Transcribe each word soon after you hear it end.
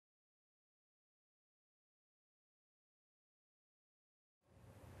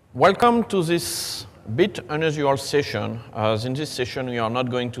Welcome to this bit unusual session. As in this session, you are not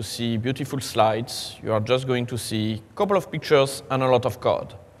going to see beautiful slides. You are just going to see a couple of pictures and a lot of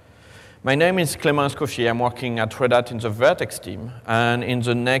code. My name is Clément Escoffier. I'm working at Red Hat in the Vertex team. And in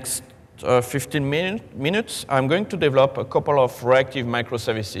the next 15 minutes, I'm going to develop a couple of reactive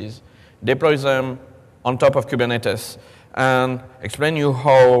microservices, deploy them on top of Kubernetes, and explain you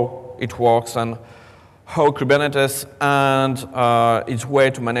how it works and how Kubernetes and its way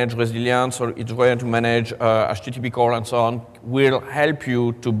to manage resilience or its way to manage HTTP call and so on will help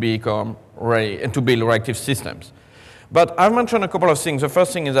you to become ready and to build reactive systems. But I've mentioned a couple of things. The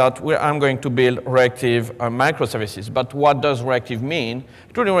first thing is that I'm going to build reactive microservices. But what does reactive mean?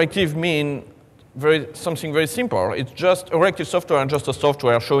 Actually, reactive means something very simple. It's just a reactive software and just a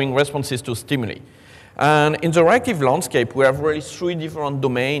software showing responses to stimuli. And in the reactive landscape, we have really three different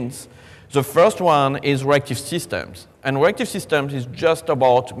domains. The first one is reactive systems. And reactive systems is just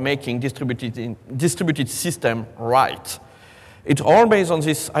about making distributed system right. It's all based on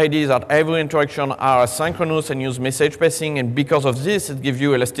this idea that every interaction are asynchronous and use message passing, and because of this, it gives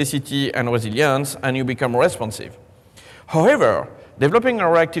you elasticity and resilience, and you become responsive. However, developing a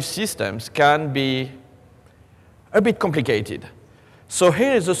reactive systems can be a bit complicated. So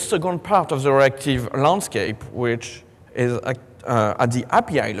here is the second part of the reactive landscape, which is at the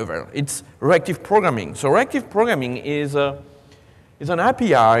API level. It's reactive programming. So reactive programming is an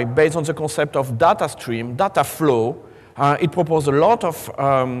API based on the concept of data stream, data flow. It proposes a lot of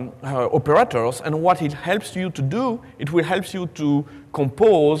operators, and what it helps you to do, it will help you to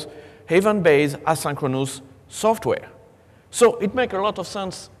compose event-based asynchronous software. So it makes a lot of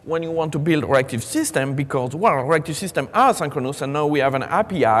sense when you want to build a reactive system because, well, reactive systems are asynchronous, and now we have an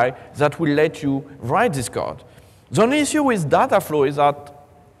API that will let you write this code. The only issue with data flow is that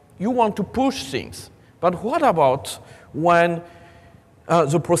you want to push things. But what about when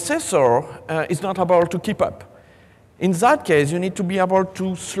the processor is not able to keep up? In that case, you need to be able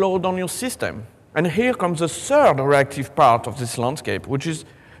to slow down your system. And here comes the third reactive part of this landscape, which is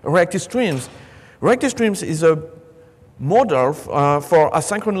reactive streams. Reactive streams is a model for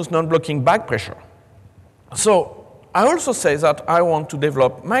asynchronous non-blocking back pressure. So I also say that I want to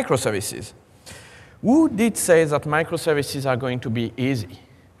develop microservices. Who did say that microservices are going to be easy?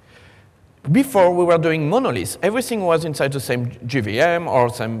 Before, we were doing monoliths. Everything was inside the same JVM or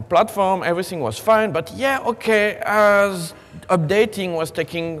same platform. Everything was fine. But yeah, OK, as updating was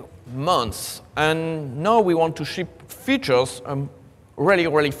taking months. And now we want to ship features really,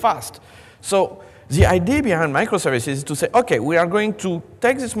 really fast. So the idea behind microservices is to say, OK, we are going to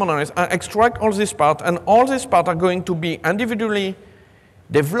take this monolith and extract all these parts. And all these parts are going to be individually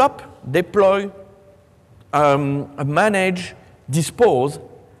developed, deployed, manage, dispose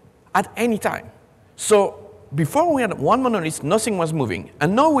at any time. So before we had one monolith, nothing was moving.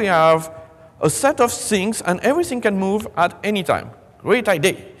 And now we have a set of things, and everything can move at any time. Great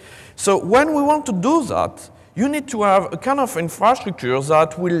idea. So when we want to do that, you need to have a kind of infrastructure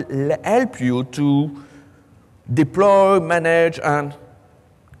that will help you to deploy, manage, and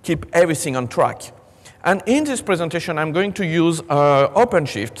keep everything on track. And in this presentation, I'm going to use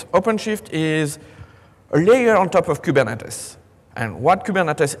OpenShift. OpenShift is a layer on top of Kubernetes. And what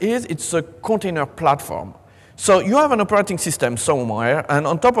Kubernetes is, it's a container platform. So you have an operating system somewhere, and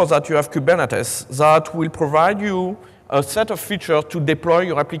on top of that, you have Kubernetes that will provide you a set of features to deploy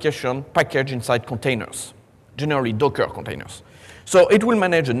your application package inside containers, generally Docker containers. So it will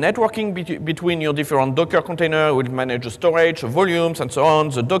manage the networking between your different Docker containers, it will manage the storage, the volumes, and so on,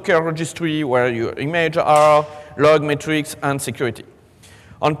 the Docker registry where your images are, log metrics, and security.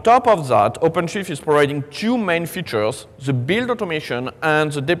 On top of that, OpenShift is providing two main features, the build automation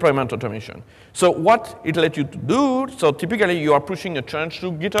and the deployment automation. So what it lets you to do, so typically you are pushing a change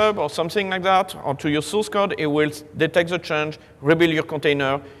to GitHub or something like that, or to your source code, it will detect the change, rebuild your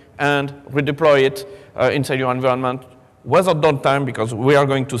container, and redeploy it inside your environment without downtime, because we are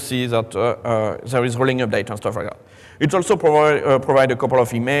going to see that there is rolling update and stuff like that. It also provide a couple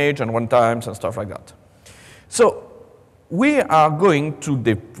of images and runtimes and stuff like that. So we are going to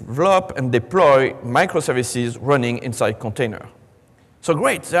develop and deploy microservices running inside container. So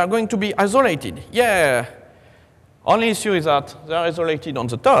great, they are going to be isolated. Yeah. Only issue is that they are isolated on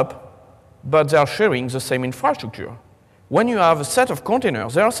the top, but they are sharing the same infrastructure. When you have a set of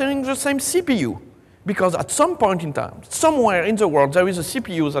containers, they are sharing the same CPU. Because at some point in time, somewhere in the world, there is a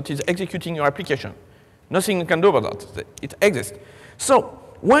CPU that is executing your application. Nothing you can do about that. It exists. So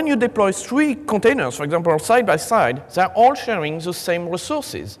when you deploy three containers, for example, side by side, they're all sharing the same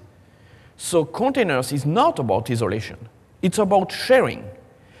resources. So containers is not about isolation. It's about sharing.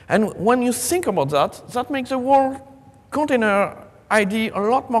 And when you think about that, that makes the whole container idea a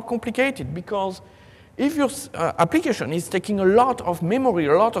lot more complicated, because if your application is taking a lot of memory,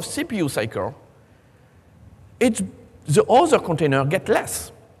 a lot of CPU cycle, the other container get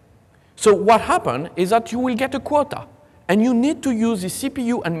less. So what happens is that you will get a quota, and you need to use the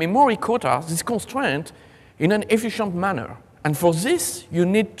CPU and memory quota, this constraint, in an efficient manner. And for this, you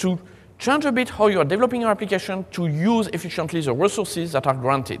need to change a bit how you are developing your application to use efficiently the resources that are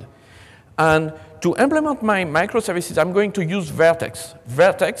granted. And to implement my microservices, I'm going to use Vertex.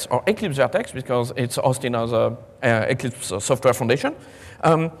 Vertex, or Eclipse Vertex, because it's hosted as a Eclipse Software Foundation,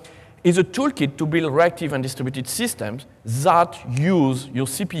 is a toolkit to build reactive and distributed systems that use your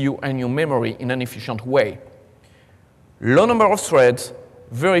CPU and your memory in an efficient way. Low number of threads,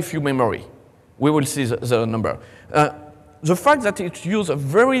 very few memory. We will see the number. The fact that it uses a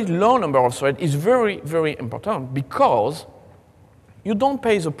very low number of threads is very, very important, because you don't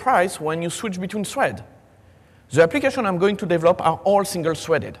pay the price when you switch between threads. The application I'm going to develop are all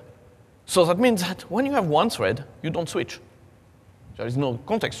single-threaded. So that means that when you have one thread, you don't switch. There is no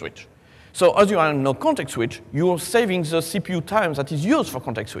context switch. So as you are no context switch, you are saving the CPU time that is used for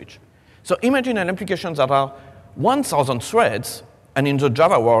context switch. So imagine an application that are 1,000 threads, and in the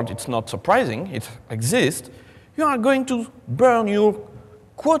Java world, it's not surprising, it exists. You are going to burn your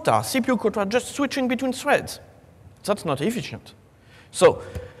quota, CPU quota, just switching between threads. That's not efficient. So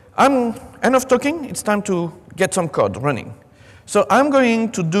I'm enough talking. It's time to get some code running. So I'm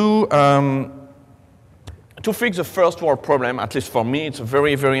going to do, to fix the first world problem, at least for me, it's a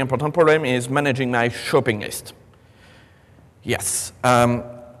very, very important problem, is managing my shopping list. Yes.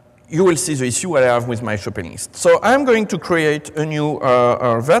 You will see the issue I have with my shopping list. So I'm going to create a new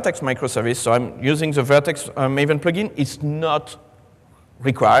Vertex microservice. So I'm using the Vertex Maven plugin. It's not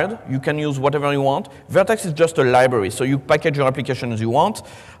required. You can use whatever you want. Vertex is just a library, so you package your application as you want.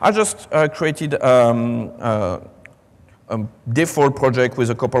 I just created a default project with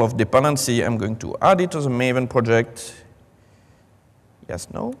a couple of dependencies. I'm going to add it to the Maven project. Yes,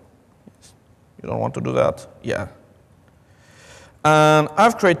 no? Yes. You don't want to do that? Yeah. And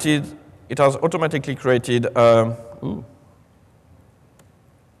I've created, it has automatically created, ooh.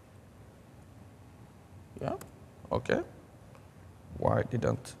 Yeah, okay. Why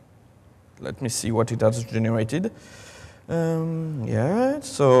didn't, let me see what it has generated. Yeah,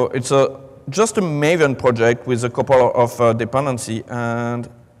 so it's just a Maven project with a couple of dependency, and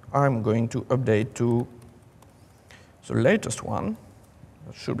I'm going to update to the latest one.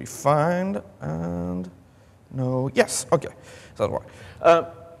 That should be fine, and no, yes, okay. That's right.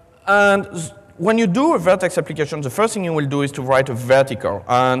 And when you do a Vertex application, the first thing you will do is to write a vertical.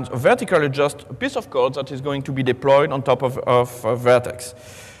 And a vertical is just a piece of code that is going to be deployed on top of Vertex.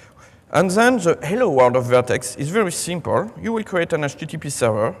 And then the hello world of Vertex is very simple. You will create an HTTP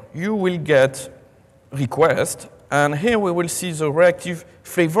server. You will get request. And here we will see the reactive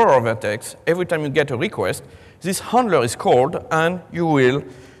flavor of Vertex. Every time you get a request, this handler is called, and you will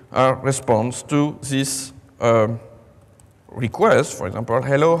respond to this request, for example,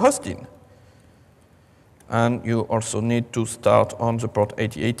 hello hosting. And you also need to start on the port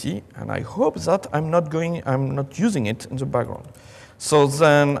 8080, and I hope that I'm not using it in the background. So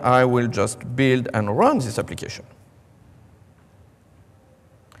then I will just build and run this application.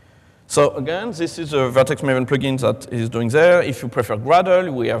 So again, this is a Vertex Maven plugin that is doing there. If you prefer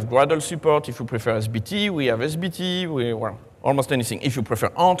Gradle, we have Gradle support. If you prefer SBT, we have SBT. Well, almost anything. If you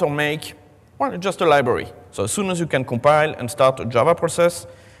prefer Ant or Make, well, it's just a library. So as soon as you can compile and start a Java process,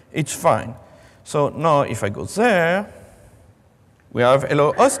 it's fine. So now if I go there, we have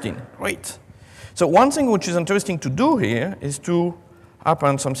hello hosting. Great. So one thing which is interesting to do here is to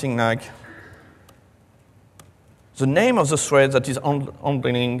append something like the name of the thread that is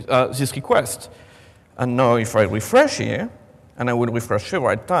handling this request. And now if I refresh here, and I will refresh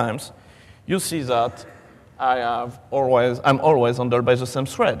several times, you see that I'm always handled by the same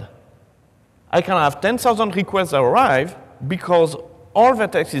thread. I can have 10,000 requests that arrive because all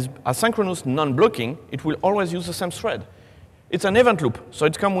Vertex is asynchronous, non-blocking. It will always use the same thread. It's an event loop, so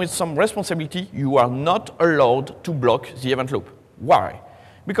it comes with some responsibility. You are not allowed to block the event loop. Why?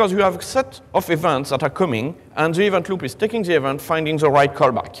 Because you have a set of events that are coming, and the event loop is taking the event, finding the right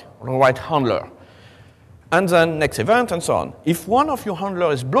callback, the right handler, and then next event, and so on. If one of your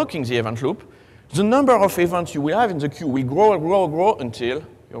handlers is blocking the event loop, the number of events you will have in the queue will grow and grow and grow until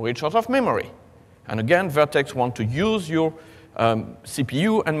you reach out of memory. And again, Vertex wants to use your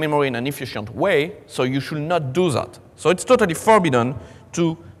CPU and memory in an efficient way, so you should not do that. So it's totally forbidden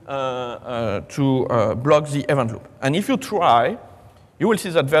to block the event loop. And if you try, you will see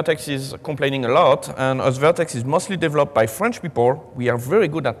that Vertex is complaining a lot, and as Vertex is mostly developed by French people, we are very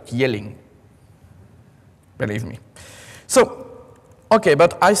good at yelling. Believe me. So Okay,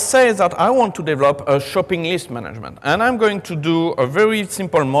 but I say that I want to develop a shopping list management. And I'm going to do a very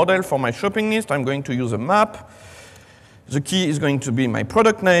simple model for my shopping list. I'm going to use a map. The key is going to be my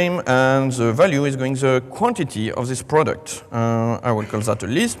product name, and the value is going to be the quantity of this product. I will call that a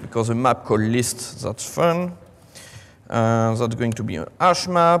list, because a map called list, that's fun. That's going to be a hash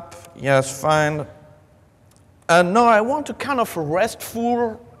map. Yes, fine. And now I want a kind of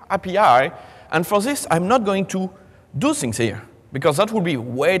RESTful API. And for this, I'm not going to do things here, because that would be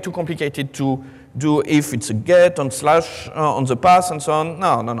way too complicated to do if it's a get on slash on the path and so on.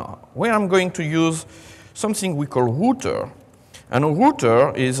 No, no, no. Where I'm going to use something we call router. And a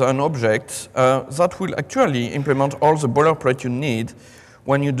router is an object that will actually implement all the boilerplate you need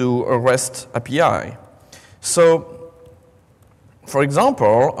when you do a REST API. So, for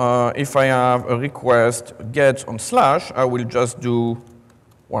example, if I have a request get on slash, I will just do,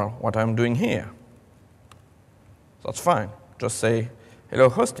 well, what I'm doing here. That's fine. Just say, hello,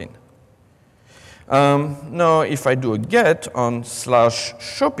 hosting. Now, if I do a get on slash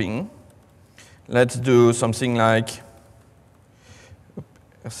shopping, let's do something like,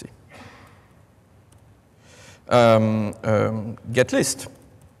 let's see, get list.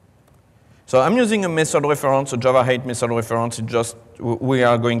 So I'm using a method reference, a Java 8 method reference. It's just, we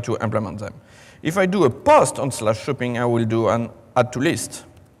are going to implement them. If I do a post on slash shopping, I will do an add to list.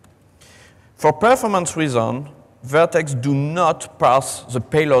 For performance reason, Vertex do not pass the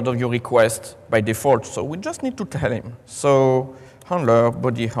payload of your request by default, so we just need to tell him. So handler,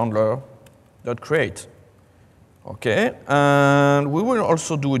 body handler, dot create. Okay, and we will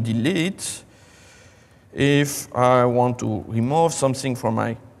also do a delete if I want to remove something from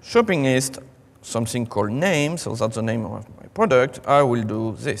my shopping list, something called name, so that's the name of my product. I will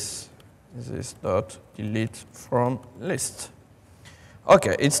do this. This dot delete from list.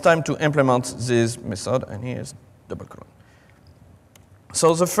 Okay, it's time to implement this method, and here's double colon.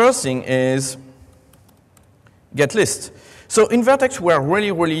 So the first thing is get list. So in Vertex, we are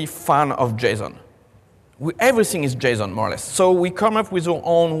really, really fan of JSON. Everything is JSON, more or less. So we come up with our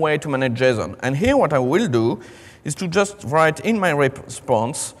own way to manage JSON. And here what I will do is to just write in my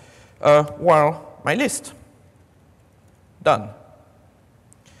response, well, my list. Done.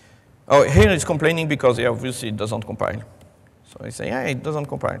 Oh, here it's complaining because yeah, obviously it doesn't compile. So I say, yeah, it doesn't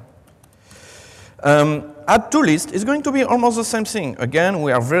compile. Add to list is going to be almost the same thing. Again,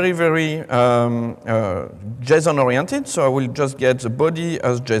 we are very, very JSON oriented, so I will just get the body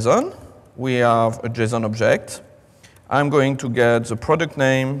as JSON. We have a JSON object. I'm going to get the product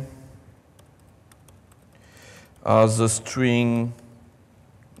name as the string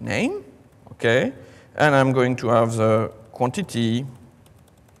name, okay? And I'm going to have the quantity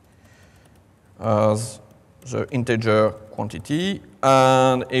as the integer quantity.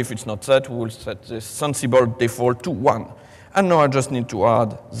 And if it's not set, we will set this sensible default to 1. And now I just need to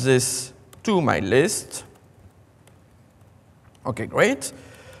add this to my list. Okay, great.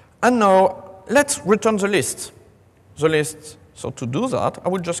 And now let's return the list. The list. So to do that, I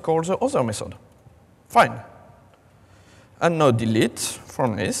will just call the other method. Fine. And now delete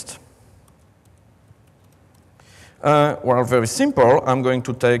from list. Well, very simple. I'm going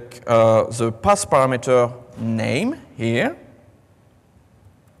to take the path parameter name here.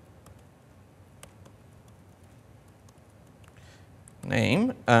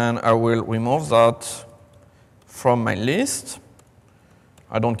 Name, and I will remove that from my list.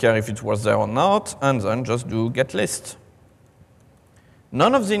 I don't care if it was there or not, and then just do get list.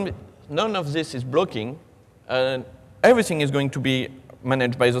 None of this is blocking, and everything is going to be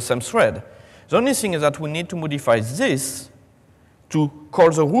managed by the same thread. The only thing is that we need to modify this to call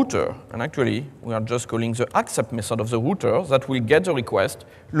the router. And actually, we are just calling the accept method of the router that will get the request,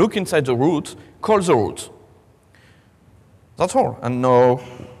 look inside the route, call the route. That's all. And now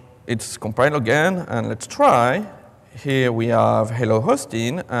it's compiled again, and let's try. Here we have hello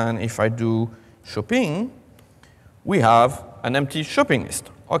hosting, and if I do shopping, we have an empty shopping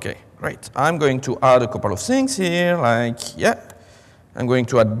list. Okay, great. I'm going to add a couple of things here, like, yeah, I'm going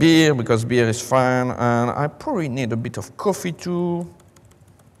to add beer because beer is fine, and I probably need a bit of coffee too.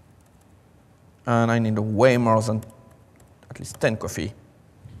 And I need way more than at least 10 coffee.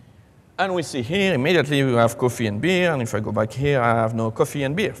 And we see here, immediately we have coffee and beer, and if I go back here, I have no coffee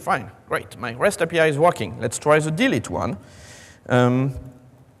and beer. Fine, great. My REST API is working. Let's try the delete one.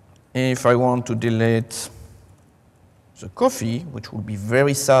 If I want to delete the coffee, which would be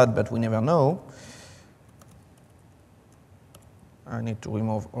very sad, but we never know, I need to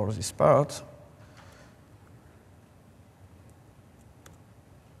remove all this part.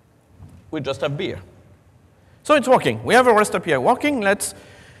 We just have beer. So it's working. We have a REST API working. Let's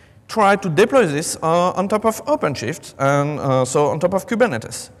try to deploy this on top of OpenShift, and so on top of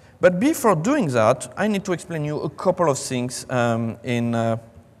Kubernetes. But before doing that, I need to explain you a couple of things in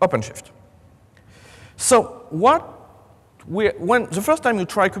OpenShift. So when the first time you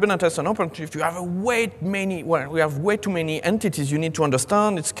try Kubernetes on OpenShift, you have we have way too many entities you need to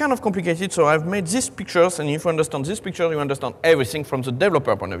understand. It's kind of complicated, so I've made these pictures, and if you understand this picture, you understand everything from the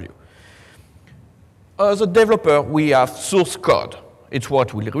developer point of view. As a developer, we have source code. It's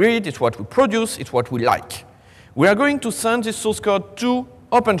what we read, it's what we produce, it's what we like. We are going to send this source code to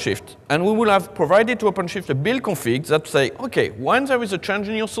OpenShift, and we will have provided to OpenShift a build config that say, okay, when there is a change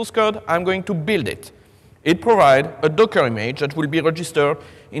in your source code, I'm going to build it. It provides a Docker image that will be registered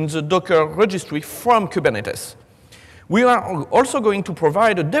in the Docker registry from Kubernetes. We are also going to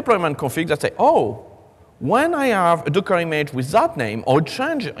provide a deployment config that say, oh, when I have a Docker image with that name or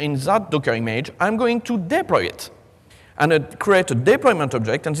change in that Docker image, I'm going to deploy it. And create a deployment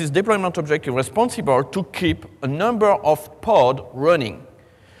object, and this deployment object is responsible to keep a number of pods running.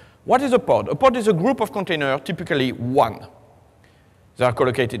 What is a pod? A pod is a group of containers, typically one. They are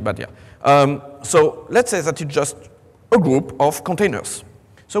collocated, but yeah. So let's say that it's just a group of containers.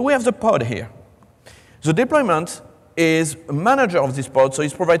 So we have the pod here. The deployment is a manager of this pod, so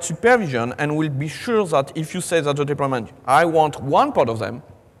it provides supervision and will be sure that if you say that the deployment, I want one pod of them,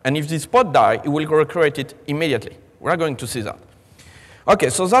 and if this pod dies, it will recreate it immediately. We are going to see that. OK,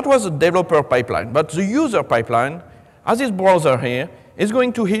 so that was the developer pipeline. But the user pipeline, as this browser here, is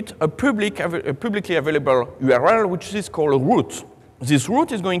going to hit a publicly available URL, which is called a root. This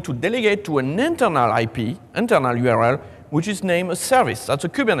root is going to delegate to an internal IP, internal URL, which is named a service. That's a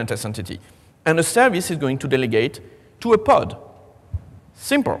Kubernetes entity. And a service is going to delegate to a pod.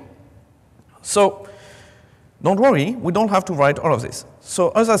 Simple. So don't worry, we don't have to write all of this. So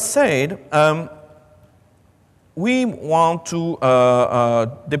as I said, we want to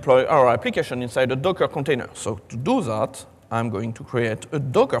deploy our application inside a Docker container. So to do that, I'm going to create a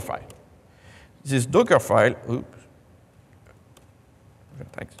Docker file. This Docker file, oops.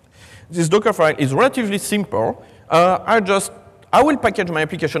 Thanks. This Docker file is relatively simple. I will package my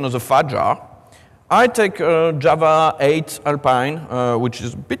application as a fat jar. I take Java 8 Alpine, which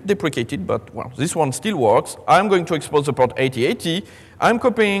is a bit deprecated, but well, this one still works. I'm going to expose the port 8080. I'm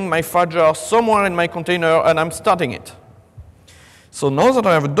copying my fat jar somewhere in my container, and I'm starting it. So now that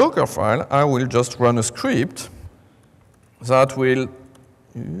I have a Docker file, I will just run a script that will,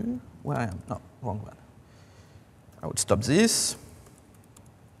 where I am? No, wrong one. I would stop this.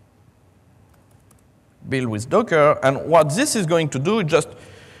 Build with Docker, and what this is going to do is just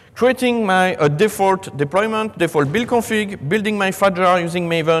creating my default deployment, default build config, building my fat jar using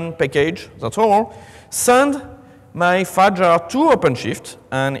Maven package, that's all. Send my fat jar to OpenShift,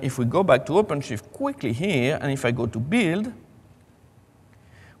 and if we go back to OpenShift quickly here, and if I go to build,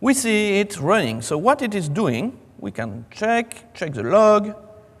 we see it running. So what it is doing, we can check the log.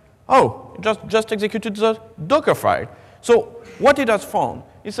 Oh, it just executed the Docker file. So what it has found,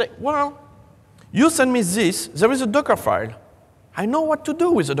 it's like, well, you send me this, there is a Docker file. I know what to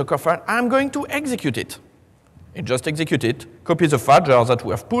do with the Docker file. I'm going to execute it. It just executes it, copies the fat jar that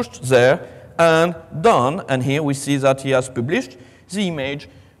we have pushed there, and done. And here we see that he has published the image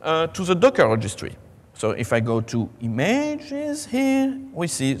to the Docker registry. So if I go to images here, we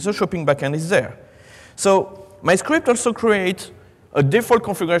see the shopping backend is there. So my script also creates a default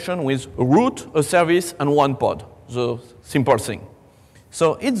configuration with a root, a service, and one pod, the simple thing.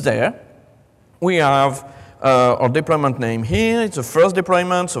 So it's there. We have our deployment name here. It's the first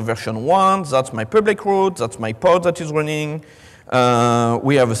deployment, so version 1. That's my public root. That's my pod that is running.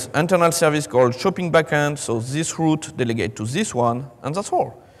 We have an internal service called shopping backend. So this root delegates to this one, and that's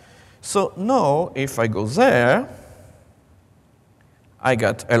all. So now, if I go there, I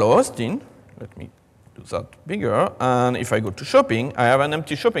got hello hosting. Let me do that bigger. And if I go to shopping, I have an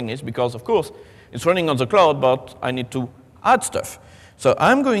empty shopping list because, of course, it's running on the cloud, but I need to add stuff. So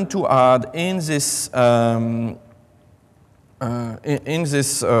I'm going to add in this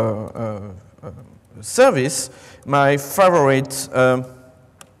service my favorite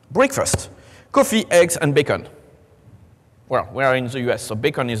breakfast: coffee, eggs, and bacon. Well, we are in the US, so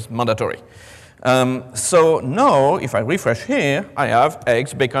bacon is mandatory. So now, if I refresh here, I have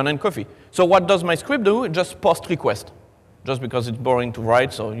eggs, bacon, and coffee. So what does my script do? It just post request, just because it's boring to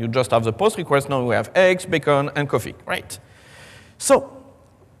write. So you just have the post request. Now we have eggs, bacon, and coffee. Great. So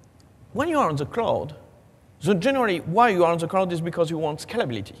when you are on the cloud, generally why you are on the cloud is because you want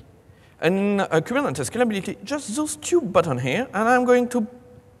scalability. And in Kubernetes scalability, just those two buttons here, and I'm going to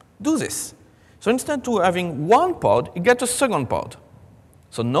do this. So instead of having one pod, you get a second pod.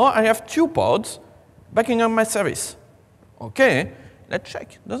 So now I have two pods backing up my service. OK, Let's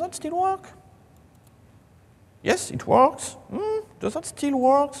check. Does that still work? Yes, it works. Does that still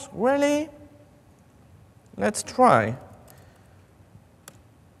work? Really? Let's try.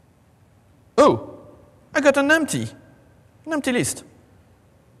 Oh, I got an empty list.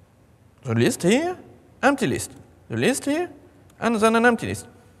 The list here, empty list. The list here, and then an empty list.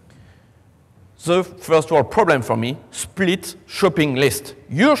 The first world problem for me, split shopping list.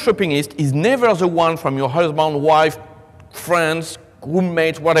 Your shopping list is never the one from your husband, wife, friends,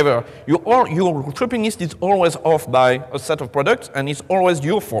 roommate, whatever. Your shopping list is always off by a set of products, and it's always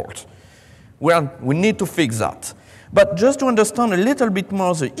your fault. We need to fix that. But just to understand a little bit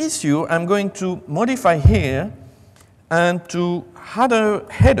more the issue, I'm going to modify here and to add a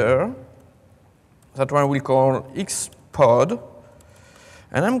header that one will call xpod.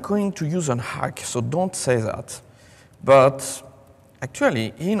 And I'm going to use a hack, so don't say that. But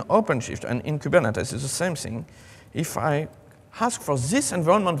actually, in OpenShift and in Kubernetes, it's the same thing. If I ask for this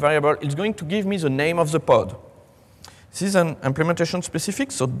environment variable, it's going to give me the name of the pod. This is an implementation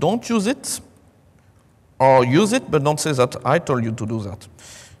specific, so don't use it. Or use it, but don't say that I told you to do that.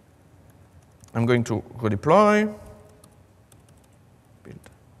 I'm going to redeploy. Build.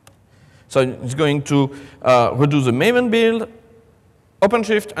 So it's going to redo the Maven build,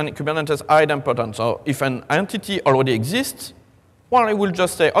 OpenShift and Kubernetes idempotent. So if an entity already exists, well, I will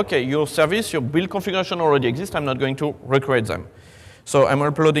just say, OK, your service, your build configuration already exists. I'm not going to recreate them. So I'm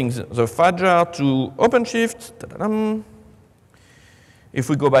uploading the fat jar to OpenShift. Ta-da-dum. If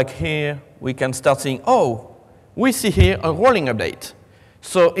we go back here, we can start seeing, oh, we see here a rolling update.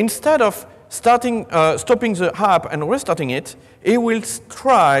 So instead of stopping the app and restarting it, it will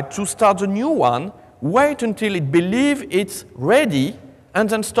try to start the new one, wait until it believes it's ready, and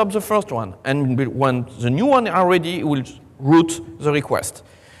then stop the first one. And when the new one are ready, it will route the request.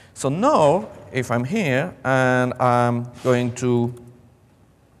 So now, if I'm here, and I'm going to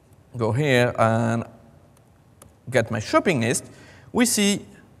go here and get my shopping list, we see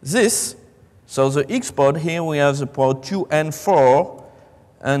this. So the X pod, here we have the pod 2N4,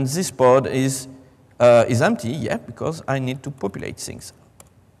 and this pod is empty, yeah, because I need to populate things.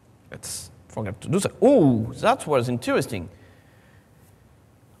 Let's forget to do that. Oh, that was interesting.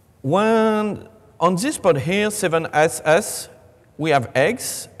 When on this pod here, 7SS, we have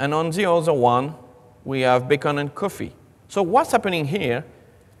eggs, and on the other one, we have bacon and coffee. So what's happening here?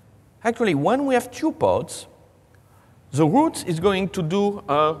 Actually, when we have two pods, the root is going to do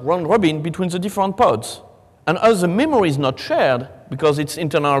a round robin between the different pods. And as the memory is not shared, because it's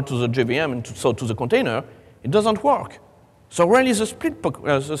internal to the JVM and so to the container, it doesn't work. So really the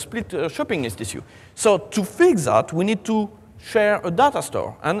split shopping list issue. So to fix that, we need to share a data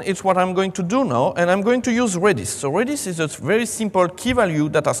store. And it's what I'm going to do now. And I'm going to use Redis. So Redis is a very simple key value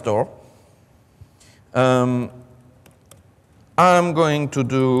data store. I'm going to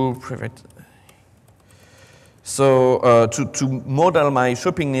do private. So to model my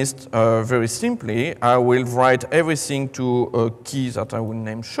shopping list very simply, I will write everything to a key that I will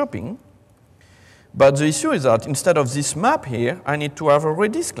name shopping. But the issue is that instead of this map here, I need to have a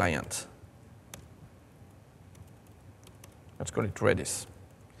Redis client. Let's call it Redis.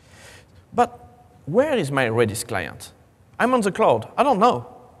 But where is my Redis client? I'm on the cloud. I don't know.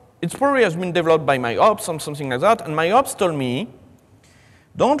 It probably has been developed by my ops or something like that. And my ops told me,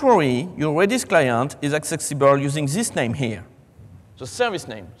 don't worry, your Redis client is accessible using this name here, the service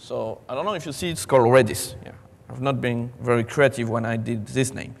name. So I don't know if you see it's called Redis. Yeah. I've not been very creative when I did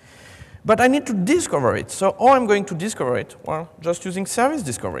this name. But I need to discover it. So how I'm going to discover it? Well, just using service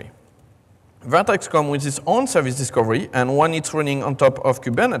discovery. Vertex comes with its own service discovery, and when it's running on top of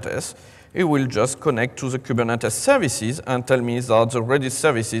Kubernetes, it will just connect to the Kubernetes services and tell me that the Redis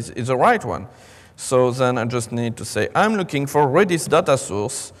services is the right one. So then I just need to say, I'm looking for Redis data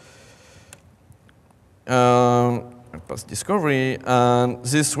source. Pass discovery. And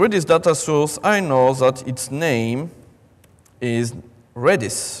this Redis data source, I know that its name is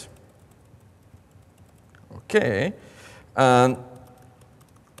Redis. OK. And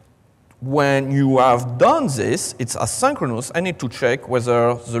when you have done this, it's asynchronous. I need to check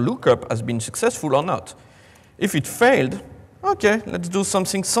whether the lookup has been successful or not. If it failed, OK, let's do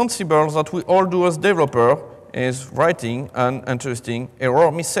something sensible that we all do as developer, is writing an interesting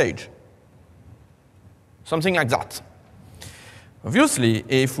error message. Something like that. Obviously,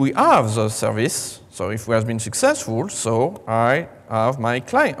 if we have the service, so if we have been successful, so I have my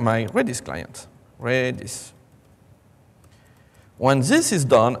client, my Redis client, Redis. When this is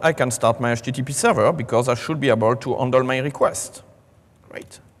done, I can start my HTTP server because I should be able to handle my request.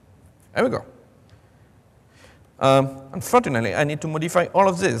 Great. There we go. Unfortunately, I need to modify all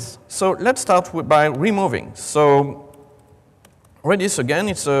of this. So let's start by removing. So Redis, again,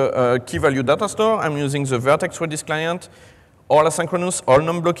 it's a key value data store. I'm using the Vertex Redis client, all asynchronous, all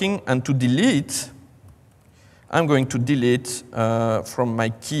non-blocking. And to delete, I'm going to delete from my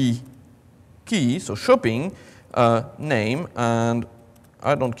key, so shopping, name. And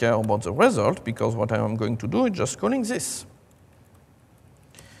I don't care about the result, because what I'm going to do is just calling this.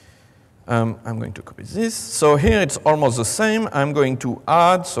 I'm going to copy this. So here it's almost the same. I'm going to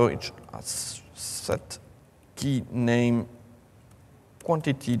add, so it set key name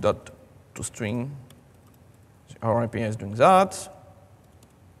quantity dot to string. Our API is doing that.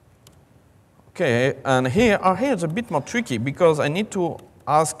 Okay, and here it's a bit more tricky because I need to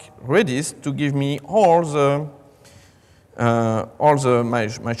ask Redis to give me all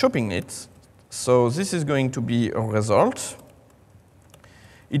my shopping needs. So this is going to be a result.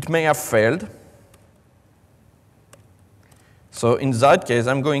 It may have failed. So in that case,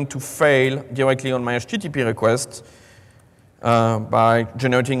 I'm going to fail directly on my HTTP request by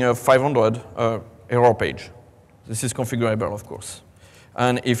generating a 500 error page. This is configurable, of course.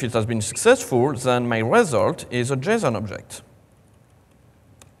 And if it has been successful, then my result is a JSON object.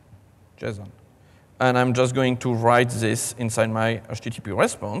 JSON. And I'm just going to write this inside my HTTP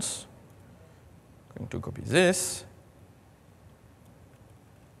response. I'm going to copy this.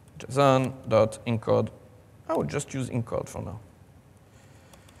 JSON.encode. I will just use encode for now.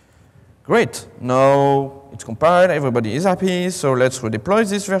 Great. Now it's compiled. Everybody is happy. So let's redeploy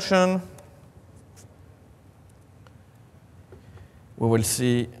this version. We will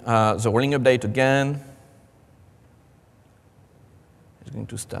see the rolling update again. It's going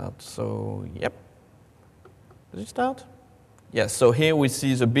to start. So yep. Does it start? Yes. So here we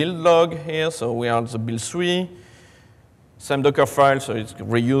see the build log here. So we are the build 3. Same Docker file, so it's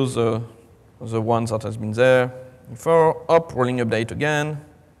reuse the ones that has been there before. Up, rolling update again.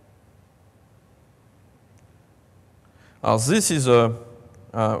 This is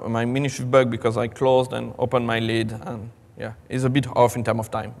my mini-shift bug because I closed and opened my lid, and yeah, it's a bit off in terms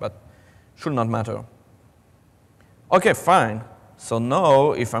of time, but should not matter. Okay, fine. So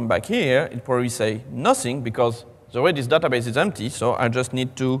now, if I'm back here, it probably say nothing because the Redis database is empty, so I just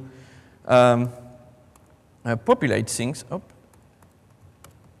need to populate things.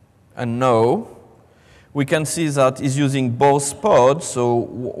 And now we can see that it's using both pods, so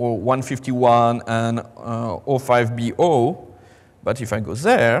 151 and 05BO. But if I go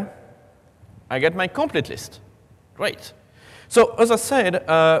there, I get my complete list. Great. So as I said,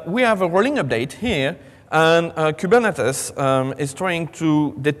 we have a rolling update here, and Kubernetes is trying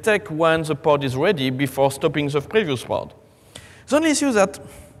to detect when the pod is ready before stopping the previous pod. The only issue is that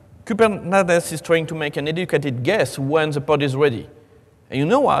Kubernetes is trying to make an educated guess when the pod is ready. And you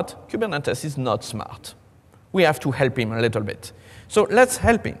know what? Kubernetes is not smart. We have to help him a little bit. So let's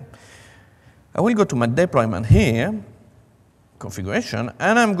help him. I will go to my deployment here, configuration,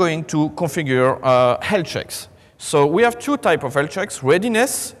 and I'm going to configure health checks. So we have two types of health checks.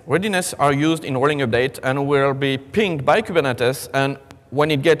 Readiness. Readiness are used in rolling update and will be pinged by Kubernetes. And when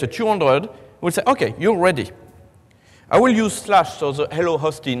it gets to 200, we'll say, OK, you're ready. I will use slash, so the hello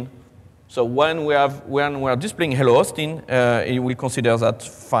hosting. So when we are displaying hello hosting, it will consider that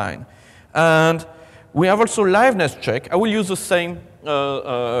fine. And we have also liveness check. I will use the same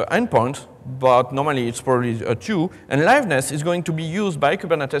endpoint, but normally it's probably a 2. And liveness is going to be used by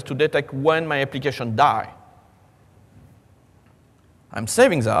Kubernetes to detect when my application dies. I'm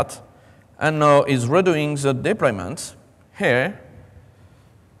saving that, and now it's redoing the deployment here.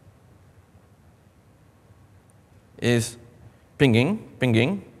 Is pinging,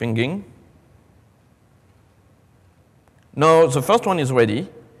 pinging, pinging. Now the first one is ready.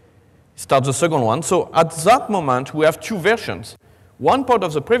 Start the second one. So at that moment, we have two versions. One pod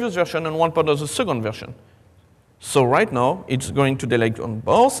of the previous version and one pod of the second version. So right now, it's going to delete on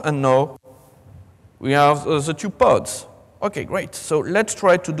both, and now we have the two pods. OK, great. So let's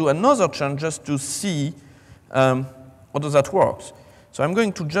try to do another change just to see how does that work. So I'm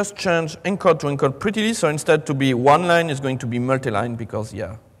going to just change encode to encode prettily. So instead to be one line, it's going to be multi-line because,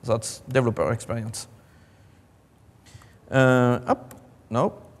 yeah, that's developer experience. Up.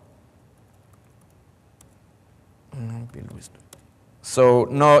 No. Build with. So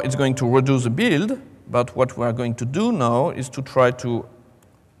now it's going to redo the build. But what we are going to do now is to try to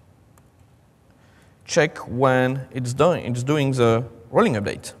check when it's doing the rolling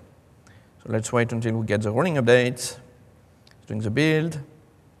update. So let's wait until we get the rolling update. It's doing the build.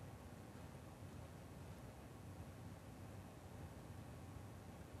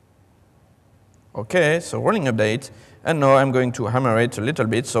 OK, so rolling update. And now I'm going to hammer it a little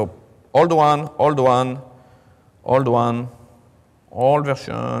bit. So old one, old one, old one, old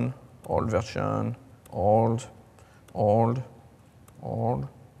version, old version, old, old, old.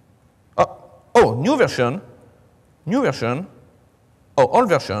 Oh, new version, oh, old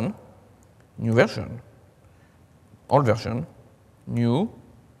version, new version, old version, new,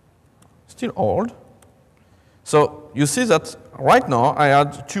 still old. So you see that right now I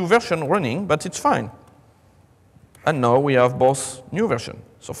had 2 versions running, but it's fine. And now we have both new version,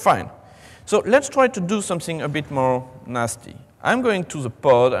 so fine. So let's try to do something a bit more nasty. I'm going to the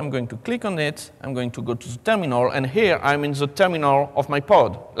pod, I'm going to click on it, I'm going to go to the terminal, and here I'm in the terminal of my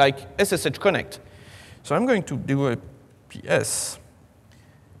pod, like SSH Connect. So I'm going to do a PS.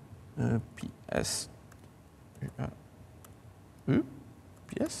 PS.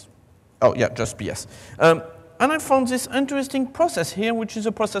 PS? Oh, yeah, just PS. And I found this interesting process here, which is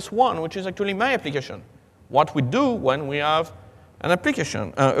a process 1, which is actually my application. What we do when we have an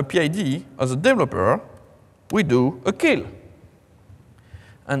application, a PID, as a developer, we do a kill.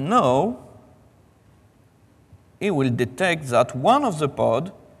 And now, it will detect that one of the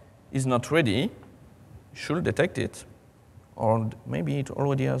pod is not ready. It should detect it. Or maybe it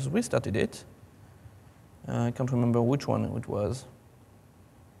already has restarted it. I can't remember which one it was.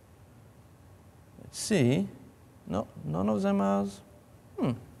 Let's see. No, none of them has.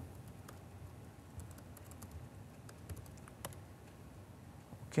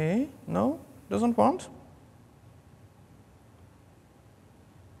 OK, no, doesn't want.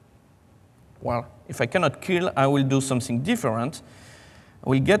 Well, if I cannot kill, I will do something different. I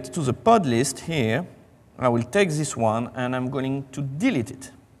will get to the pod list here. I will take this one, and I'm going to delete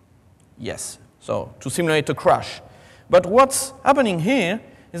it. Yes, so to simulate a crash. But what's happening here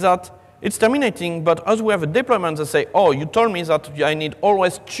is that it's terminating, but as we have a deployment that say, oh, you told me that I need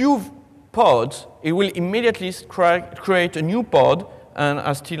always 2 pods, it will immediately create a new pod, and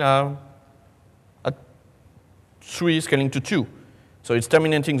I still have a 3 scaling to 2. So it's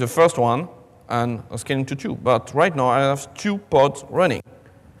terminating the first one, and scaling to 2. But right now, I have 2 pods running.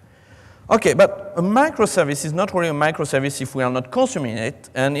 OK, but a microservice is not really a microservice if we are not consuming it,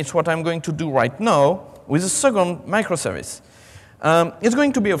 and it's what I'm going to do right now with a second microservice. It's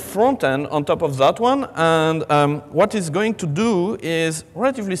going to be a front end on top of that one, and what it's going to do is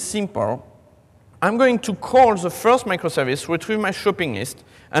relatively simple. I'm going to call the first microservice, retrieve my shopping list,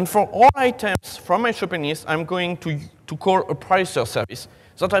 and for all items from my shopping list, I'm going to call a pricer service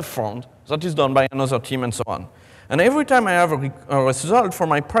that I found, that is done by another team, and so on. And every time I have a result for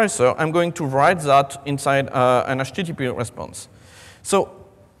my pricer, I'm going to write that inside an HTTP response. So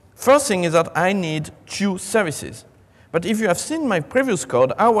first thing is that I need 2 services. But if you have seen my previous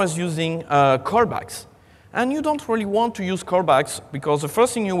code, I was using callbacks. And you don't really want to use callbacks, because the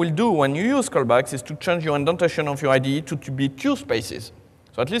first thing you will do when you use callbacks is to change your indentation of your IDE to be 2 spaces.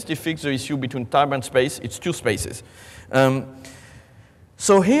 So at least it fixed the issue between tab and space. It's 2 spaces.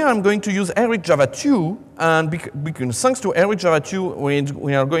 So here I'm going to use Eric Java 2, and thanks to Eric Java 2,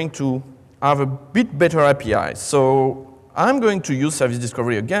 we are going to have a bit better API. So I'm going to use service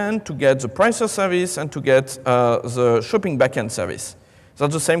discovery again to get the pricer service and to get the shopping backend service.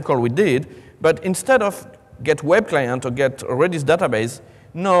 That's the same call we did, but instead of get web client or get Redis database,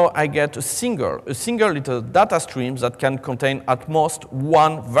 now I get a single little data stream that can contain at most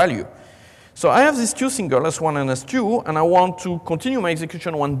 1 value. So I have these 2 singles, S1 and S2, and I want to continue my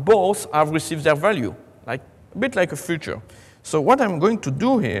execution when both have received their value, like a bit like a future. So what I'm going to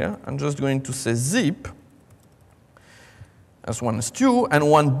do here, I'm just going to say zip S1, S2, and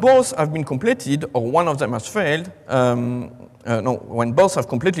when both have been completed, or one of them has failed, when both have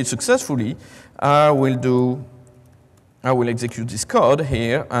completed successfully, I will execute this code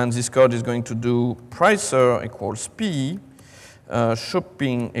here, and this code is going to do pricer equals P,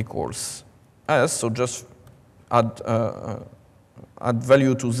 shopping equals S, so just add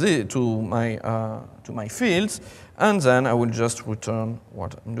value to my fields, and then I will just return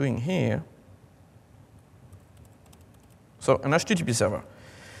what I'm doing here. So an HTTP server.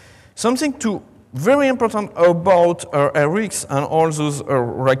 Something very important about RX and all those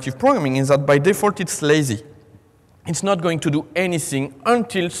reactive programming is that by default it's lazy. It's not going to do anything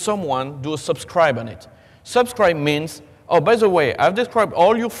until someone does a subscribe on it. Subscribe means, oh, by the way, I've described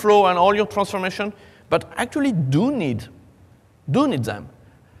all your flow and all your transformation, but actually do need them.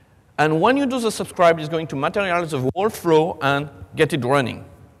 And when you do the subscribe, it's going to materialize the whole flow and get it running.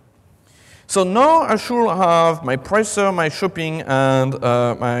 So now I should have my pricer, my shopping, and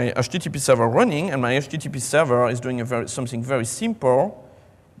my HTTP server running, and my HTTP server is doing something very simple.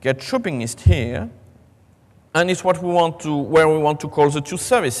 Get shopping list here, and it's what where we want to call the 2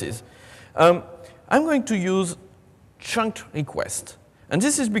 services. I'm going to use chunk request. And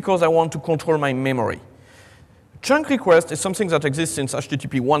this is because I want to control my memory. Chunk request is something that exists since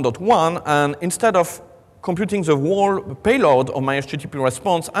HTTP 1.1, and instead of computing the whole payload of my HTTP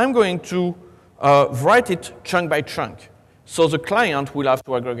response, I'm going to write it chunk by chunk. So the client will have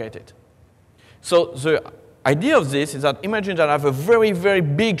to aggregate it. So the idea of this is that imagine that I have a very, very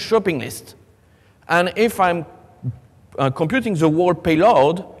big shopping list. And if I'm computing the whole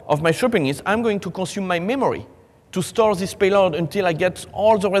payload of my shopping list, I'm going to consume my memory to store this payload until I get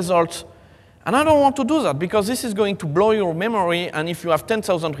all the results. And I don't want to do that, because this is going to blow your memory, and if you have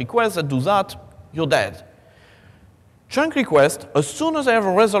 10,000 requests that do that, you're dead. Chunk request, as soon as I have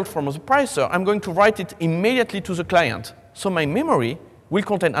a result from the pricer, I'm going to write it immediately to the client. So my memory will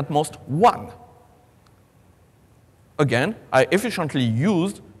contain at most 1. Again, I efficiently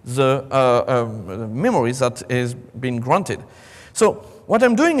used the memory that is being granted. So what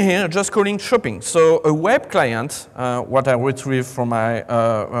I'm doing here, just calling shopping. So a web client, what I retrieve from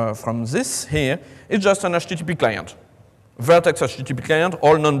from this here, is just an HTTP client. Vertex HTTP client,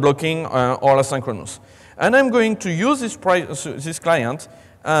 all non-blocking, all asynchronous. And I'm going to use this client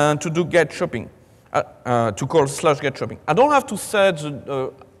to do get shopping, to call /get shopping. I don't have to set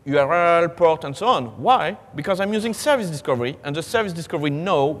the URL, port, and so on. Why? Because I'm using service discovery, and the service discovery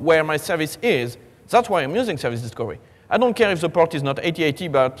know where my service is. That's why I'm using service discovery. I don't care if the port is not 8080,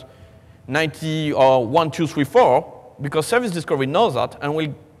 but 90 or 1234, because service discovery knows that and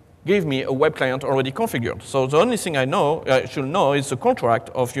will give me a web client already configured. So the only thing I should know is the contract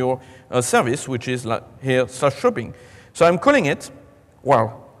of your service, which is like here /shopping. So I'm calling it,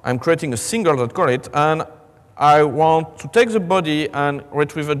 well, I'm creating a single that call it, and I want to take the body and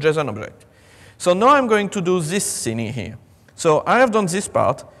retrieve a JSON object. So now I'm going to do this thing here. So I have done this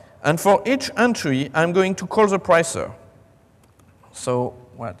part, and for each entry, I'm going to call the pricer. So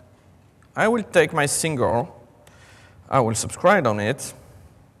what? I will take my single, I will subscribe on it.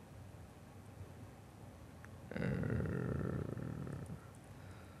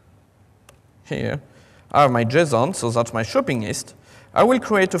 Here, I have my JSON, so that's my shopping list. I will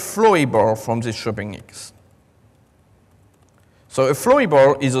create a flowy bar from this shopping list. So a flowy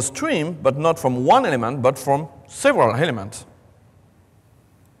bar is a stream, but not from one element, but from several elements.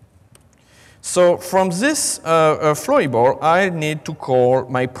 So from this flowy bar, I need to call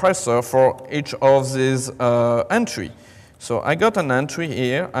my pricer for each of these entry. So I got an entry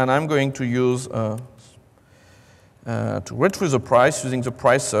here, and I'm going to use to retrieve the price using the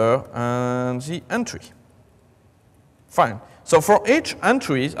pricer and the entry. Fine. So for each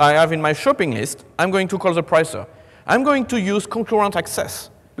entry I have in my shopping list, I'm going to call the pricer. I'm going to use concurrent access,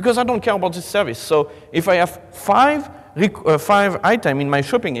 because I don't care about this service. So if I have 5 items in my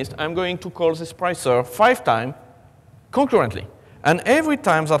shopping list, I'm going to call this pricer 5 times concurrently. And every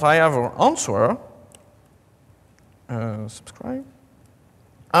time that I have an answer, subscribe,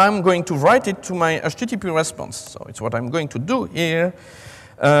 I'm going to write it to my HTTP response. So it's what I'm going to do here.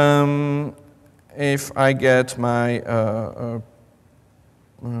 If I get my, I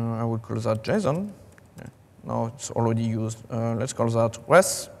would call that JSON. No, it's already used. Let's call that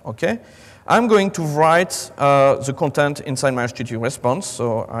res. OK. I'm going to write the content inside my HTTP response.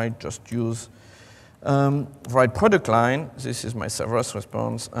 So I just use write product line. This is my serverless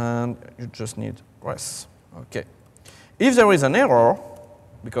response, and you just need res. OK. If there is an error,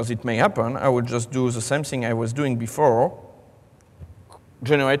 because it may happen, I will just do the same thing I was doing before,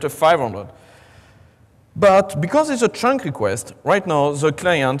 generate a 500. But because it's a chunk request, right now the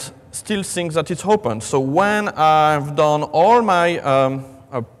client still thinks that it's open. So when I've done all my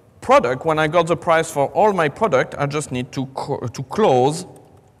product, when I got the price for all my product, I just need to close,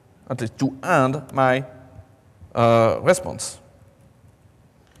 at least to end my response.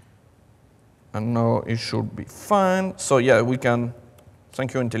 And now it should be fine. So yeah, we can.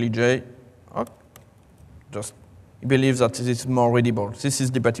 Thank you, IntelliJ. Oh, just believe that this is more readable. This is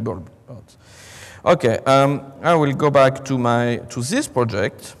debatable. OK, I will go back to this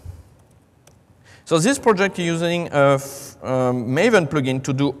project. So this project is using a Maven plugin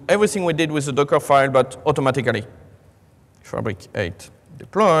to do everything we did with the Docker file, but automatically. Fabricate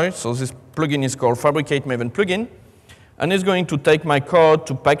deploy. So this plugin is called Fabricate Maven plugin, and it's going to take my code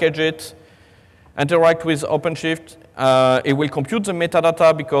to package it, interact with OpenShift. It will compute the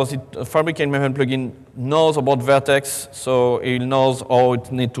metadata, because Fabricate Maven plugin knows about Vertex, so it knows how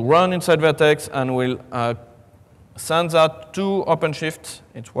it needs to run inside Vertex, and will send that to OpenShift.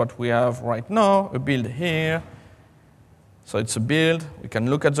 It's what we have right now, a build here. So it's a build. We can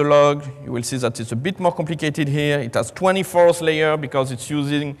look at the log. You will see that it's a bit more complicated here. It has 24th layer, because it's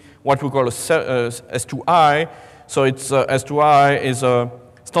using what we call a S2I. So it's S2I is a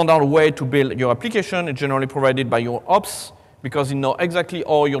standard way to build your application. It's generally provided by your ops, because you know exactly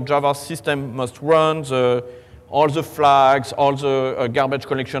how your Java system must run, the all the flags, all the garbage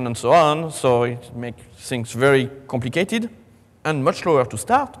collection, and so on. So it makes things very complicated and much slower to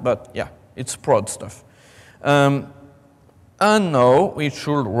start, but yeah, it's prod stuff. And now it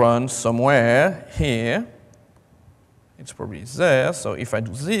should run somewhere here. It's probably there, so if I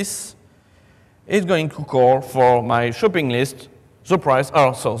do this, it's going to call for my shopping list the price.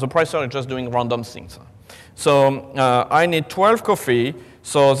 Oh, so the pricer is just doing random things. So I need 12 coffee.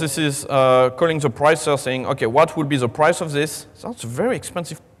 So this is calling the pricer saying, OK, what would be the price of this? That's very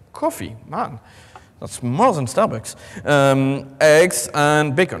expensive coffee, man. That's more than Starbucks. Eggs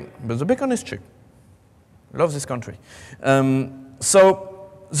and bacon. But the bacon is cheap. Love this country. So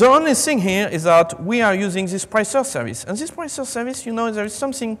the only thing here is that we are using this pricer service. And this pricer service, you know, there is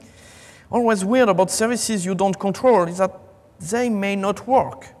something always weird about services you don't control, is that they may not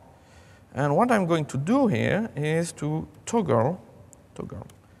work. And what I'm going to do here is to toggle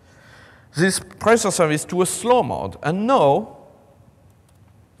this pricer service to a slow mode. And now,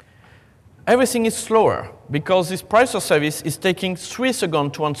 everything is slower, because this pricer service is taking 3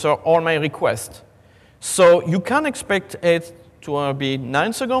 seconds to answer all my requests. So you can expect it to be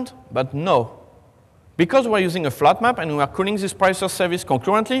 9 seconds, but no. Because we're using a flat map and we are calling this pricer service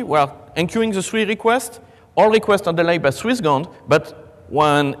concurrently, we are enqueuing the 3 requests. All requests are delayed by 3 seconds, but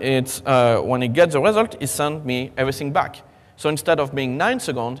when it gets the result, it sends me everything back. So instead of being 9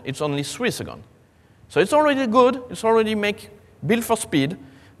 seconds, it's only 3 seconds. So it's already good. It's already built for speed.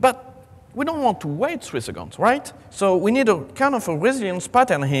 But we don't want to wait 3 seconds, right? So we need a kind of a resilience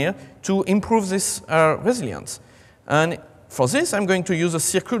pattern here to improve this resilience. And for this, I'm going to use a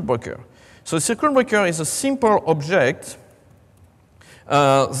circuit breaker. So a circuit breaker is a simple object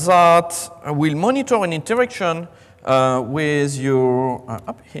that will monitor an interaction with your,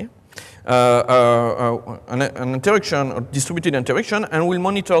 up here, an interaction, a distributed interaction, and will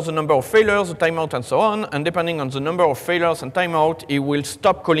monitor the number of failures, the timeout, and so on. And depending on the number of failures and timeout, it will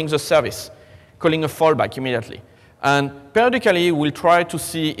stop calling the service, calling a fallback immediately. And periodically, we'll try to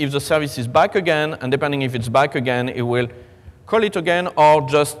see if the service is back again, and depending if it's back again, it will call it again, or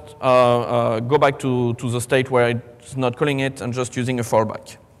just go back to the state where it's not calling it and just using a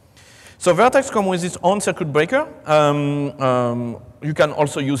fallback. So Vertex comes with its own circuit breaker. You can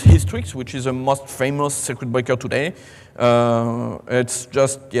also use Hystrix, which is the most famous circuit breaker today. It's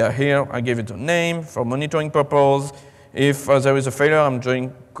just, yeah, here I gave it a name for monitoring purpose. If there is a failure, I'm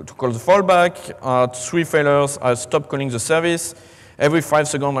going to call the fallback. At 3 failures, I stop calling the service. Every 5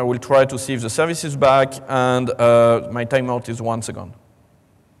 seconds, I will try to see if the service is back, and my timeout is 1 second.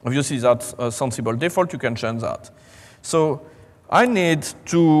 Obviously, that's a sensible default. You can change that. So I need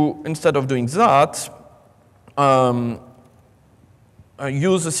to, instead of doing that,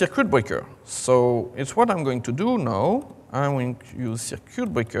 use a circuit breaker. So it's what I'm going to do now. I'm going to use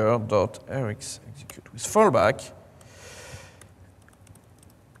circuit breaker.rx execute with fallback.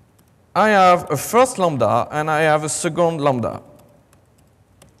 I have a first lambda, and I have a second lambda.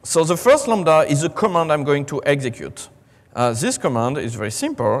 So the first lambda is a command I'm going to execute. This command is very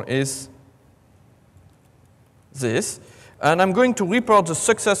simple, is this. And I'm going to report the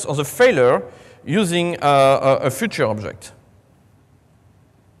success or the failure using a future object.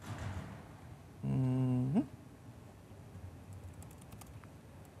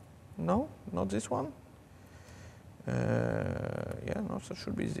 No, not this one. Yeah, no, so it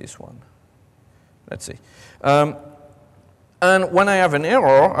should be this one. Let's see. And when I have an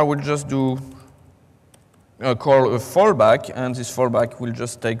error, I will just do call a fallback, and this fallback will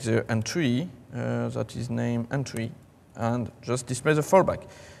just take the entry that is named entry and just display the fallback.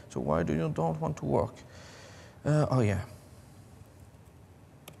 So why do you don't want to work? Oh yeah.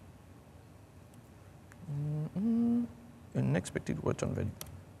 Unexpected return value.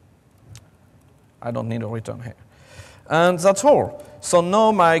 I don't need a return here. And that's all. So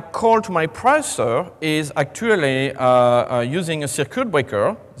now my call to my pricer is actually using a circuit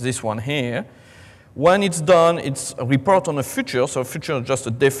breaker, this one here. When it's done, it's a report on a future. So future is just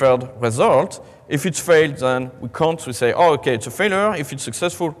a deferred result. If it's failed, then we count. We say, oh, OK, it's a failure. If it's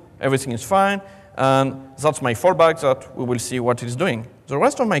successful, everything is fine. And that's my fallback that we will see what it's doing. The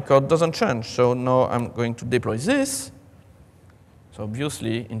rest of my code doesn't change. So now I'm going to deploy this. So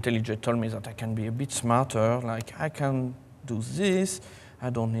obviously, IntelliJ told me that I can be a bit smarter. Like, I can do this. I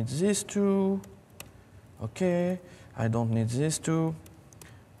don't need this too. OK. I don't need this too.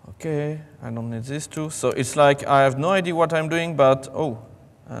 OK. I don't need this too. So it's like I have no idea what I'm doing, but oh.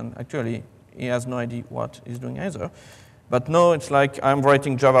 And actually, he has no idea what he's doing either. But no, it's like I'm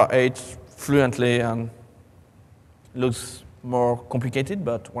writing Java 8 fluently, and looks more complicated,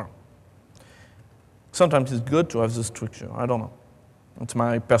 but well. Sometimes it's good to have the structure. I don't know. It's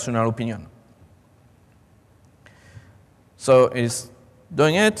my personal opinion. So it's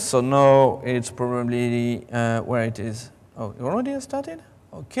doing it. So now it's probably where it is. Oh, it already started?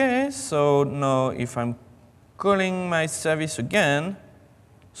 OK, so now if I'm calling my service again,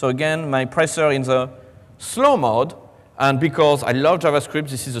 so again, my parser in the slow mode. And because I love JavaScript,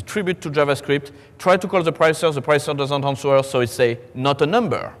 this is a tribute to JavaScript. Try to call the parser doesn't answer, so it's a not a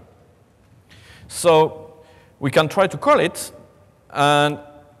number. So we can try to call it, and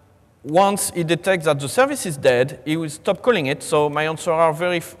once it detects that the service is dead, it will stop calling it. So my answers are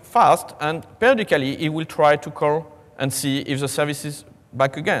very fast, and periodically it will try to call and see if the service is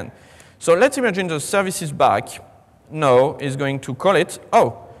back again. So let's imagine the service is back. Now it's going to call it.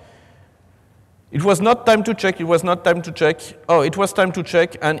 Oh. It was not time to check, it was not time to check. Oh, it was time to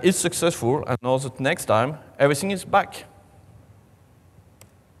check, and it's successful. And now that next time, everything is back.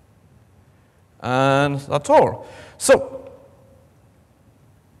 And that's all. So,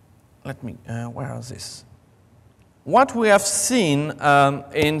 let me, where is this? What we have seen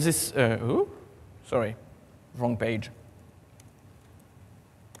in this, sorry, wrong page.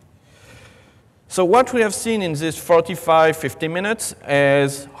 So what we have seen in this 45, 50 minutes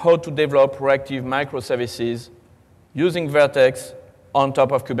is how to develop reactive microservices using Vertex on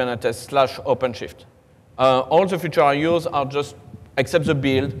top of Kubernetes / OpenShift. All the features I use are just, except the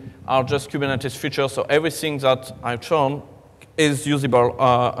build, are just Kubernetes features. So everything that I've shown is usable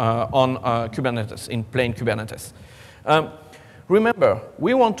on Kubernetes, in plain Kubernetes. Remember,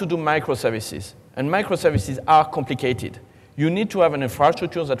 we want to do microservices, and microservices are complicated. You need to have an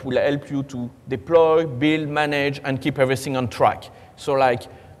infrastructure that will help you to deploy, build, manage, and keep everything on track. So like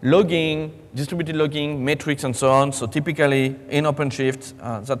logging, distributed logging, metrics, and so on. So typically in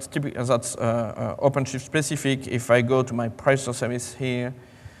OpenShift, that's OpenShift specific. If I go to my parser service here,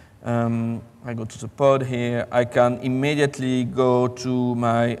 I go to the pod here, I can immediately go to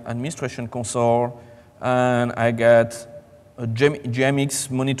my administration console, and I get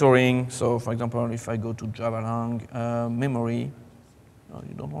GMX monitoring. So for example, if I go to Java-lang memory, oh,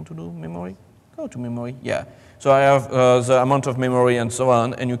 you don't want to do memory? Go to memory, yeah. So I have the amount of memory and so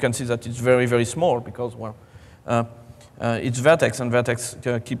on, and you can see that it's very, very small because, well, it's Vertex, and Vertex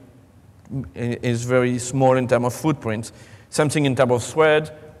is very small in terms of footprint. Same thing in terms of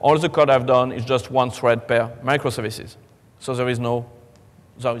thread. All the code I've done is just one thread per microservices. So there is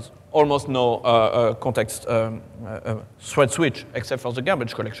almost no context thread switch except for the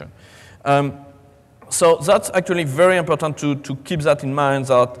garbage collection. So that's actually very important to keep that in mind,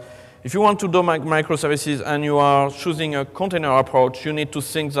 that if you want to do microservices and you are choosing a container approach, you need to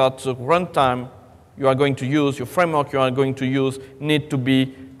think that the runtime you are going to use, your framework you are going to use, need to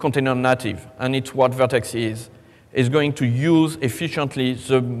be container native. And it's what Vertex is going to use efficiently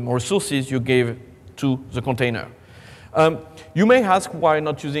the resources you gave to the container. You may ask why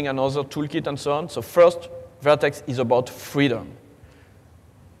not using another toolkit and so on. So first, Vertex is about freedom.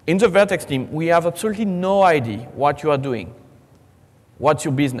 In the Vertex team, we have absolutely no idea what you are doing, what's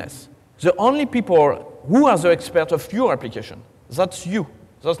your business. The only people who are the expert of your application, that's you,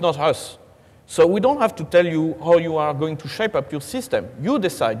 that's not us. So we don't have to tell you how you are going to shape up your system. You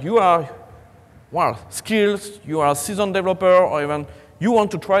decide. You are, well, skills, you are a seasoned developer, or even you want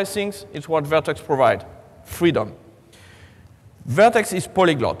to try things. It's what Vertex provides, freedom. Vertex is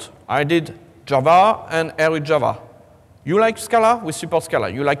polyglot. I did Java and R with Java. You like Scala? We support Scala.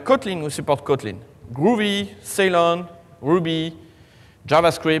 You like Kotlin? We support Kotlin. Groovy, Ceylon, Ruby,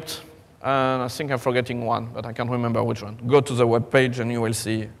 JavaScript, and I think I'm forgetting one, but I can't remember which one. Go to the web page and you will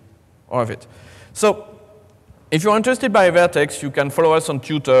see all of it. So if you're interested by Vertex, you can follow us on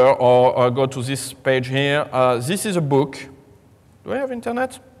Twitter or go to this page here. This is a book. Do I have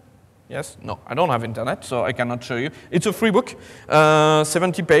internet? Yes? No, I don't have internet, so I cannot show you. It's a free book,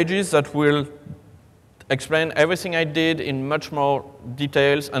 70 pages that will explain everything I did in much more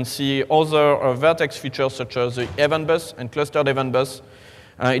details and see other Vertex features such as the event bus and clustered event bus.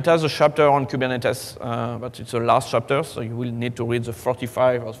 It has a chapter on Kubernetes, but it's the last chapter, so you will need to read the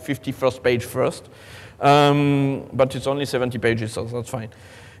 45 or 51st page first. But it's only 70 pages, so that's fine.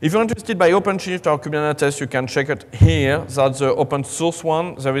 If you're interested by OpenShift or Kubernetes, you can check it here. That's the open source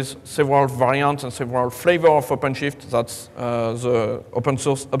one. There is several variants and several flavors of OpenShift. That's the open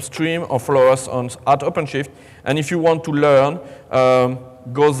source upstream, or follow us at OpenShift. And if you want to learn,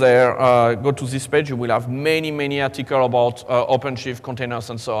 go there, go to this page. You will have many, many articles about OpenShift containers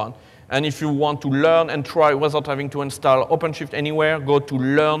and so on. And if you want to learn and try without having to install OpenShift anywhere, go to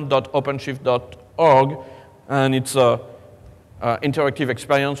learn.openshift.org, and it's a interactive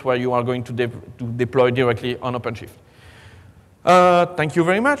experience where you are going to deploy directly on OpenShift. Thank you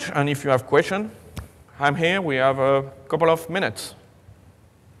very much, and if you have questions, I'm here. We have a couple of minutes.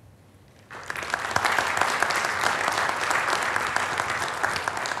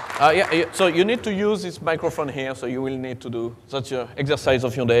 So you need to use this microphone here, so you will need to do, that's your exercise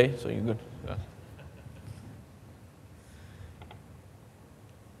of your day, so you're good. Yeah.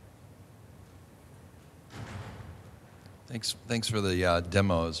 Thanks for the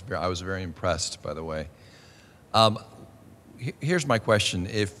demos. I was very impressed, by the way. Here's my question.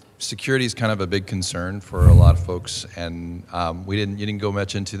 If security is kind of a big concern for a lot of folks, and you didn't go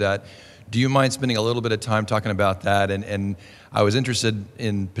much into that, do you mind spending a little bit of time talking about that? And I was interested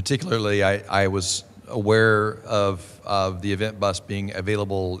in, particularly, I was aware of the event bus being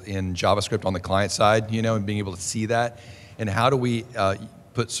available in JavaScript on the client side, and being able to see that. And how do we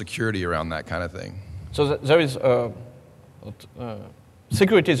put security around that kind of thing? So there is,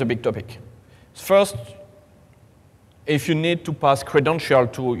 security is a big topic. First, if you need to pass credential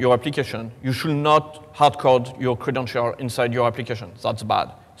to your application, you should not hard-code your credential inside your application. That's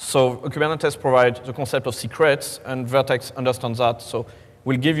bad. So Kubernetes provides the concept of secrets, and Vertex understands that. So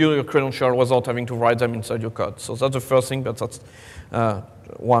we'll give you your credential without having to write them inside your code. So that's the first thing, but that's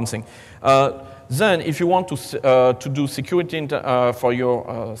one thing. Then, if you want to do security for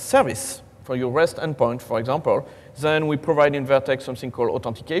your service, for your REST endpoint, for example, then we provide in Vertex something called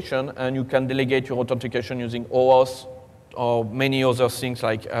authentication, and you can delegate your authentication using OAuth or many other things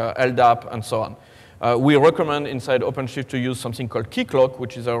like LDAP and so on. We recommend inside OpenShift to use something called Keycloak,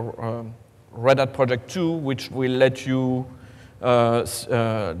 which is a Red Hat project 2, which will let you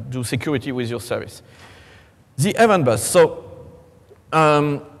do security with your service. The event bus. So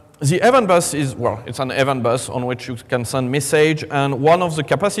the event bus is, well, it's an event bus on which you can send message, and one of the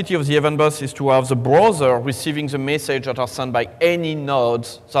capacity of the event bus is to have the browser receiving the message that are sent by any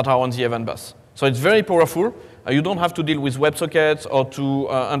nodes that are on the event bus. So it's very powerful. You don't have to deal with WebSockets or to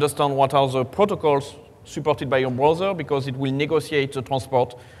understand what are the protocols supported by your browser, because it will negotiate the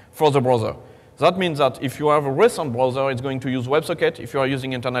transport for the browser. That means that if you have a recent browser, it's going to use WebSocket. If you are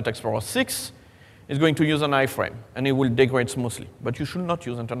using Internet Explorer 6, it's going to use an iframe, and it will degrade smoothly. But you should not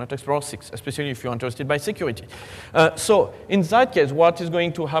use Internet Explorer 6, especially if you're interested by security. So in that case, what is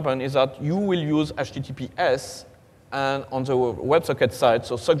going to happen is that you will use HTTPS, and on the WebSocket side,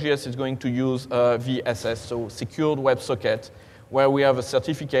 so SockJS is going to use VSS, so Secured WebSocket, where we have a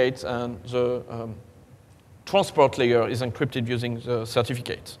certificate, and the transport layer is encrypted using the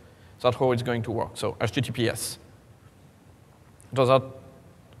certificate. That's how it's going to work, so HTTPS. Does that?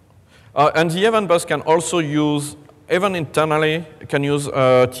 And the event bus can also use, even internally, can use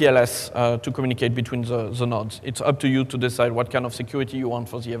TLS to communicate between the nodes. It's up to you to decide what kind of security you want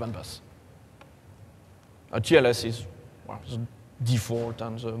for the event bus. TLS is the default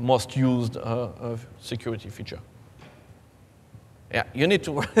and the most used security feature. Yeah, you need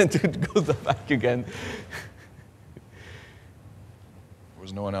to go back again. There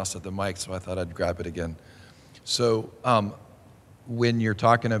was no one else at the mic, so I thought I'd grab it again. So when you're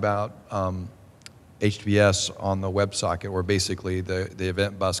talking about HTTPS on the WebSocket, or basically the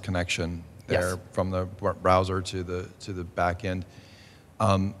event bus connection there, yes, from the browser to the back end,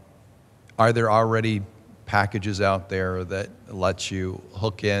 are there already packages out there that let you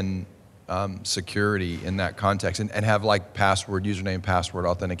hook in security in that context and have like password, username, password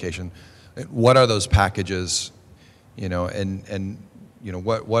authentication? What are those packages? And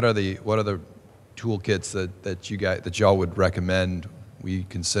what are the toolkits that y'all would recommend we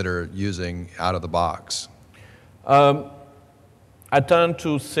consider using out of the box? I tend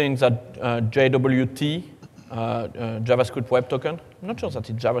to think that JWT, JavaScript Web Token, I'm not sure that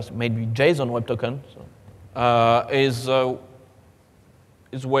it's JavaScript, maybe JSON Web Token, so,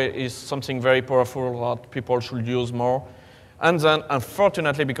 is something very powerful that people should use more. And then,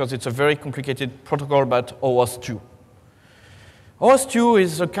 unfortunately, because it's a very complicated protocol, but OAuth 2. OAuth 2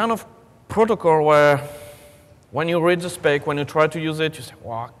 is a kind of protocol where when you read the spec, when you try to use it, you say,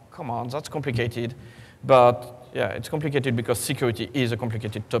 wow, come on, that's complicated. But yeah, it's complicated because security is a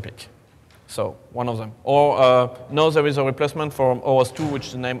complicated topic. So one of them. Or now there is a replacement for OAuth 2, which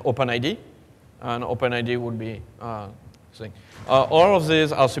is named OpenID. And OpenID would be thing. All of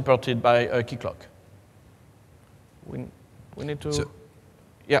these are supported by Keycloak. We need to,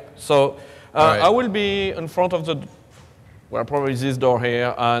 yeah. So right. I will be in front of the, well, probably this door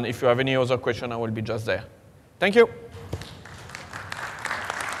here, and if you have any other question, I will be just there. Thank you.